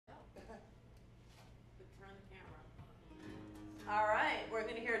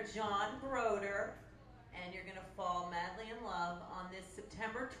singer John Brodeur, and you're going to fall madly in love on this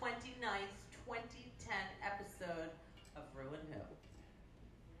September 29th, 2010 episode of Ruin Who.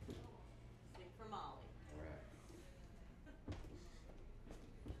 Sing for Molly. All right.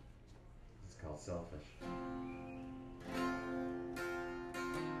 It's called Selfish.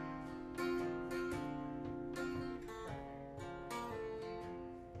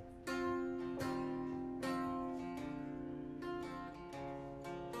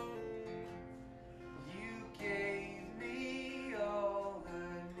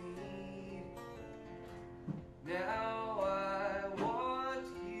 Now I want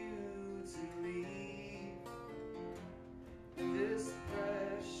you to leave. This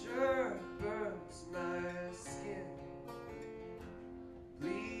pressure burns my skin.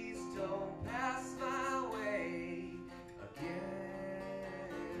 Please don't pass my way again.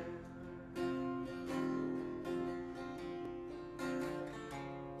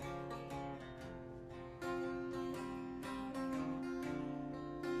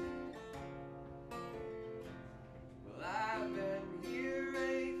 I've been here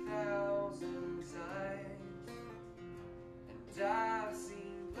 1,000 times, and I've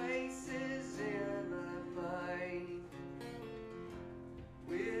seen places in my mind.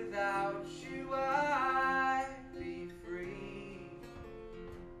 Without you I'd be free,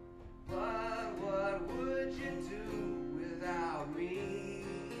 but what would you do without me?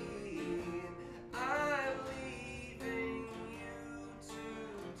 I'm leaving you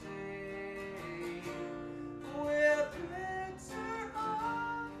today. We're better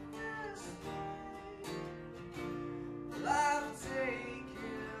off this way. I've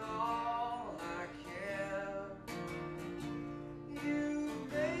taken all I can. You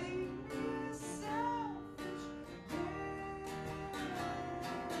made me selfish,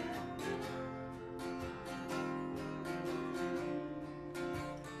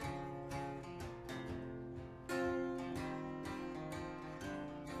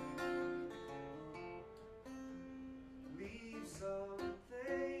 leave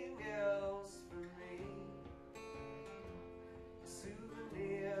something else for me. A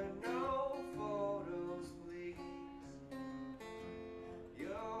souvenir, no photos, please.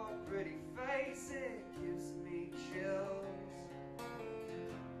 Your pretty face, it gives me chills.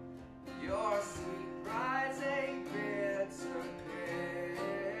 Your sweet bride's a bitter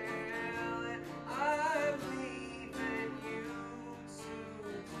pill, and I'm leaving you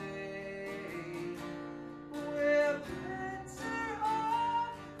today. We're better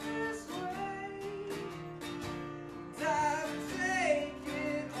off this way. And I've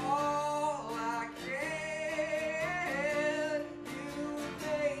taken all I can. You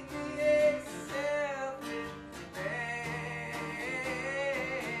made me a selfish man.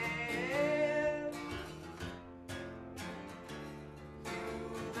 You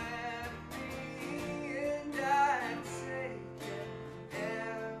left me and I've taken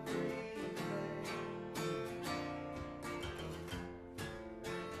everything.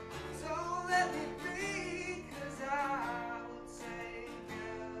 So let me be, 'cause I will take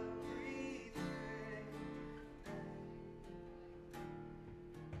everything.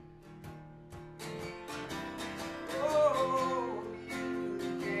 Oh,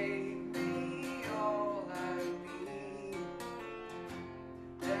 you gave me all I need.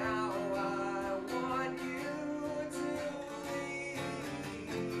 Now I want you to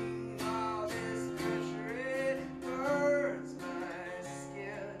leave. All this pressure, it burns my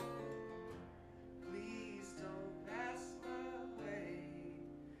skin. Please don't pass my way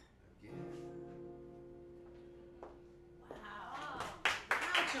again. Wow.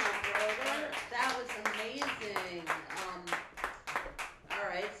 Wow, John Brodeur. That was amazing. All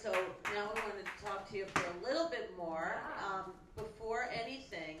right, so now we want to talk to you for a little bit more. Before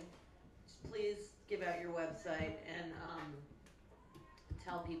anything, just please give out your website and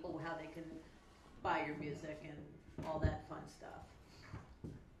tell people how they can buy your music and all that fun stuff.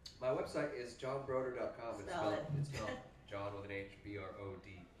 My website is johnbrodeur.com. Spell it. It's spelled John with an H, Brodeur,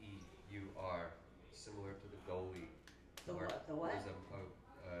 similar to the goalie. The what? The what? He's a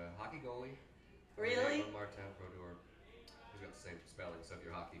hockey goalie. Really? Martin Brodeur. He's got the same spelling, so if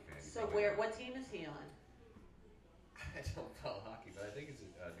you're a hockey fan. So what team is he on? I don't follow hockey, but I think it's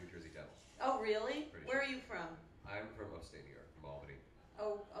New Jersey Devils. Oh, really? Pretty Where sure. are you from? I'm from upstate New York, from Albany.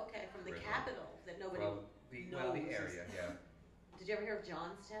 Oh, okay, from the Originally. capital that nobody From the area, yeah. Did you ever hear of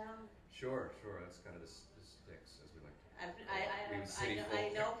Johnstown? Sure. That's kind of the sticks, as we like to I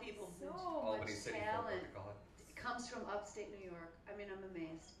know people who. So Albany much City folk, like talent to call it. comes from upstate New York. I mean, I'm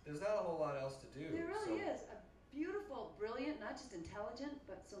amazed. There's not a whole lot else to do. There really so is. A beautiful, brilliant, not just intelligent,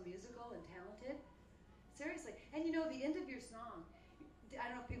 but so musical and talented. Seriously. And you know, the end of your song, I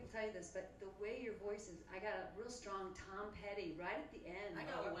don't know if people tell you this, but the way your voice is, I got a real strong Tom Petty right at the end. I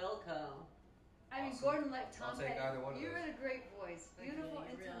got Wilco. I mean, Awesome. Gordon like Tom I'll take Petty. either one of You those. had a great voice, Thank beautiful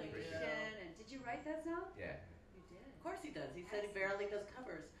you, you really intonation. do. And did you write that song? Yeah. You did. Of course he does. He said he barely does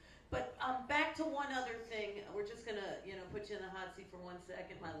covers. But back to one other thing. We're just gonna, put you in the hot seat for 1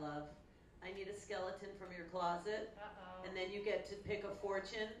 second, my love. I need a skeleton from your closet, Uh-oh. and then you get to pick a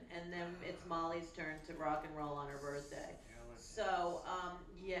fortune, and then it's Molly's turn to rock and roll on her birthday. So,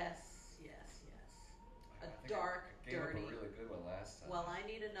 yes. A dark, I gave dirty. up a really good one last time. Well, I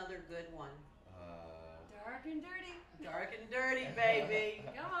need another good one. Dark and dirty. Dark and dirty, baby.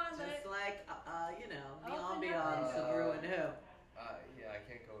 Come on, Just like, the Open up ambiance of Rue and Who. Yeah, I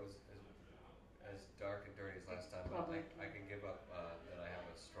can't go as dark and dirty as last time, but I can give up that I have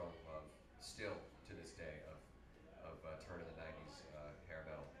a strong love still to this day of turn of the 90s hair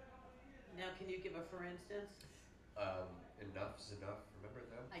metal. Now, can you give a for instance? Enough's Enough, remember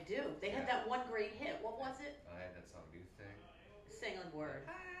them? I do. They had that one great hit. What was it? I had that song, New Thing. Sing on word.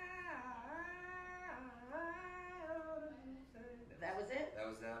 That was it? That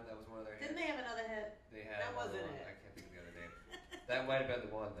was them, that was one of their hits. Didn't they have another hit? They had That another wasn't one. it. I can't think of the other name. That might have been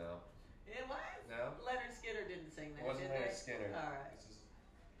the one, though. It was? No? Leonard Skinner didn't sing that, It wasn't did Leonard they? Skinner. All right. This is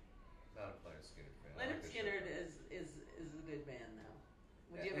not a Leonard Skinner fan. Leonard I like Skinner this show. is a good band, though.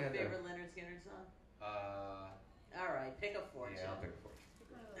 Would Yeah, you have a yeah, favorite Leonard Skinner song? All right, pick a fortune. Yeah, I'll pick a fortune.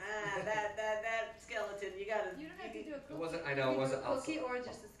 That skeleton, you gotta. You don't have to do a cookie. It wasn't. I know it wasn't. I'll, Cookie or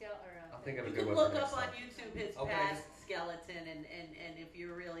just a skeleton. I'll think of a You good can one. look for up next on time. YouTube his Okay, past skeleton, and if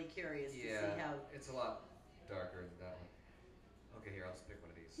you're really curious to see how. It's a lot darker than that one. Okay, here I'll just pick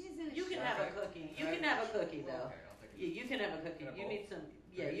one of these. He's in a You can shirt. have a cookie. You can have a cookie though. Okay, I'll take Yeah, you can have a cookie. Can I You both? need some.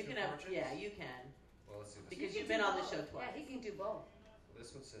 Can Yeah, I you get can two have. fortunes? Yeah, you can. Well, let's see. Because You you've can been do on the both. show twice. Yeah, he can do both.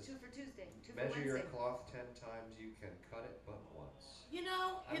 This one says, 2 for Tuesday. 2 for measure your Wednesday. cloth 10 times. You can cut it but once. You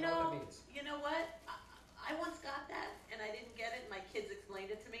know, I don't know what that means. you know what? I once got that and I didn't get it. And my kids explained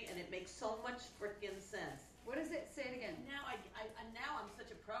it to me, and it makes so much freaking sense. What does it say it again? Now now I'm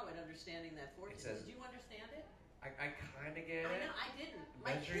such a pro at understanding that fortune. It says- Did you understand it? I kind of get I it. know I didn't.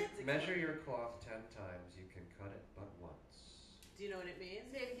 My Measure, kids explained measure it. your cloth 10 times. You can cut it but once. Do you know what it means?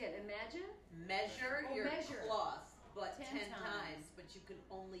 Say it again. Imagine. Measure Oh, your measure. cloth, but 10 10 times. times, but you can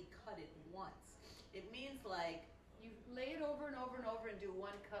only cut it once. It means like You lay it over and over and over and do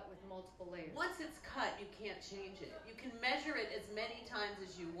one cut with multiple layers. once it's cut, you can't change it. You can measure it as many times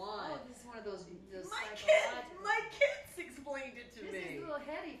as you want. Oh, this is one of those My psychological. kids explained it to This me. is a little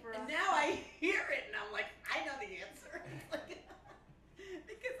heady for And us. now I hear it and I'm like, I know the answer.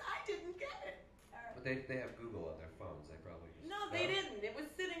 Because I didn't get it. But they have Google on their phones. They probably just. No, they didn't. It was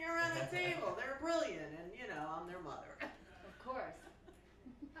sitting around the table. They're brilliant, and I'm their mother. Of course.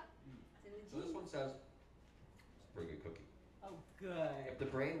 It's in the So this genes. one says, it's a pretty good cookie. Oh, good. If the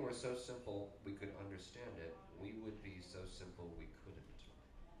brain were so simple we could understand it, we would be so simple we couldn't.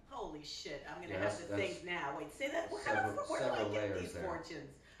 Holy shit! I'm gonna Yeah, have to that's- think now. Wait, say that. Where several- do I several get layers these there.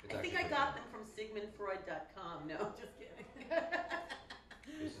 fortunes? It's I think actually I got pretty them from SigmundFreud.com. No, just kidding. good.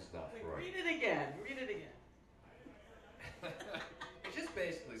 This is not Wait, Freud. read it again. Read it again. It's just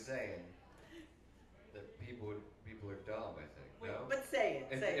basically saying that people are dumb. I think. Wait, No. but say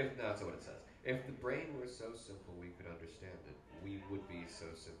it. Say it. No, that's not what it says. If the brain were so simple we could understand it, we would be so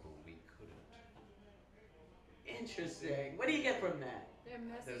simple we couldn't. Interesting. What do you get from that? They're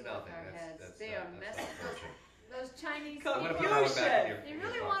messing There's with nothing. our heads. That's They not, are that's messing not with fortune. those Chinese Come I'm gonna people. put that one back in your. They in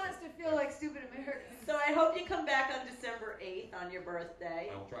really your want pocket. us to feel like stupid Americans. So I hope you come back on December 8th on your birthday.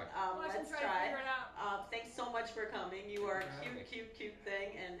 I will try. Watch them Let's try to try. figure it out. Thanks so much for coming. You are a Thanks for having cute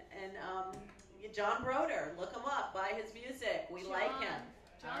thing. And John Brodeur, look him up. Buy his music. We like him.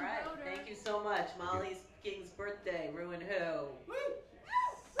 John All right. Brodeur. Thank you so much. Molly's King's birthday. Ruin who? Woo!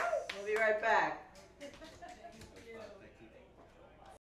 We'll be right back.